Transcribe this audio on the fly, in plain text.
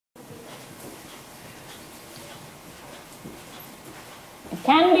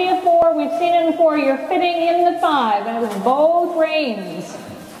Can be a 4. We've seen it in 4. You're fitting in the 5, and it was both reins.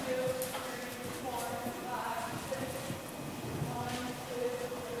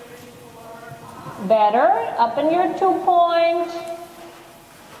 Better. Up in your 2-point.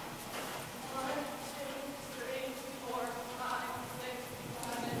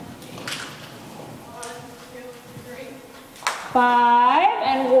 Five,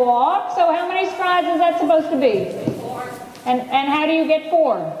 and walk. So how many strides is that supposed to be? 4. And how do you get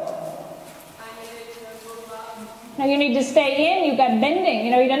 4? Now you need to stay in. You've got bending.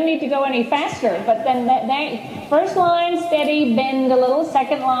 You don't need to go any faster. But then first line, steady, bend a little.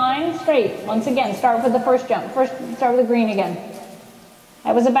 Second line, straight. Once again, start with the first jump. First, start with the green again.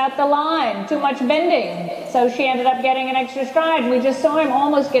 That was about the line. Too much bending. So she ended up getting an extra stride. We just saw him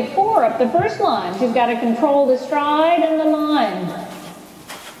almost get 4 up the first line. She's got to control the stride and the line. 1,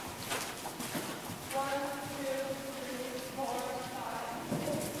 2, 3, 4,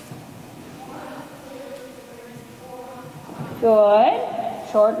 5.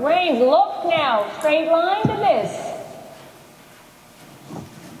 Good. Short range. Look now. Straight line to this.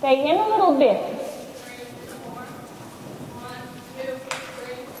 Stay in a little bit. 3, 4. 1, 2,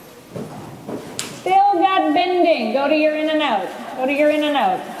 3. Still got bending. Go to your in and out. Go to your in and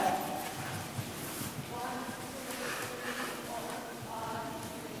out.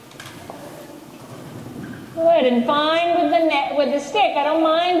 Good. And fine with the with the stick. I don't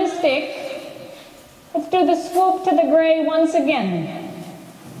mind the stick. Let's do the swoop to the gray once again.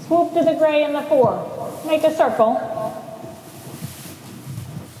 Swoop to the gray in the 4. Make a circle.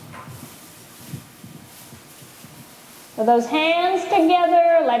 So those hands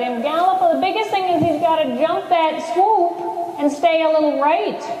together, let him gallop. Well, the biggest thing is he's got to jump that swoop and stay a little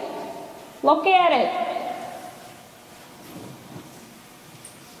right. Look at it.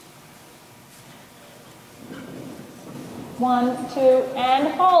 One, two, and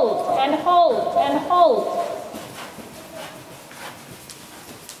halt, and halt, and halt.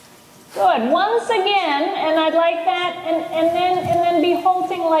 Good. Once again, and I'd like that, and then be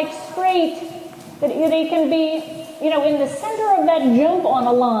halting like straight, that he can be, in the center of that jump on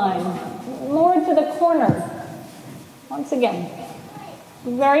a line, more to the corner. Once again.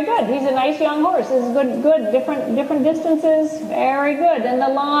 Very good. He's a nice young horse. This is good. Different distances. Very good. And the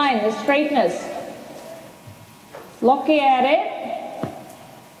line, the straightness. Look at it.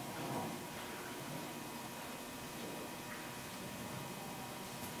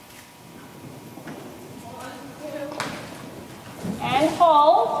 And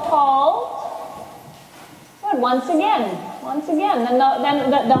halt. Good. Once again. Then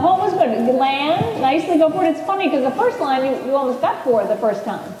the halt was good. Land, nicely go for it. It's funny because the first line you almost got 4 the first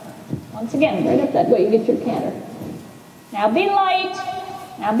time. Once again, right up that way, you get your canter. Now be light.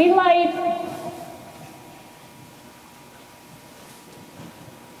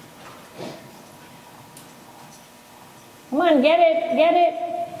 Come on, get it.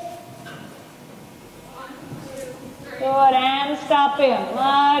 Good, and stop him.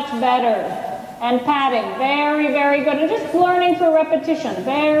 Much better. And patting. Very, very good. And just learning through repetition.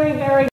 Very, very good.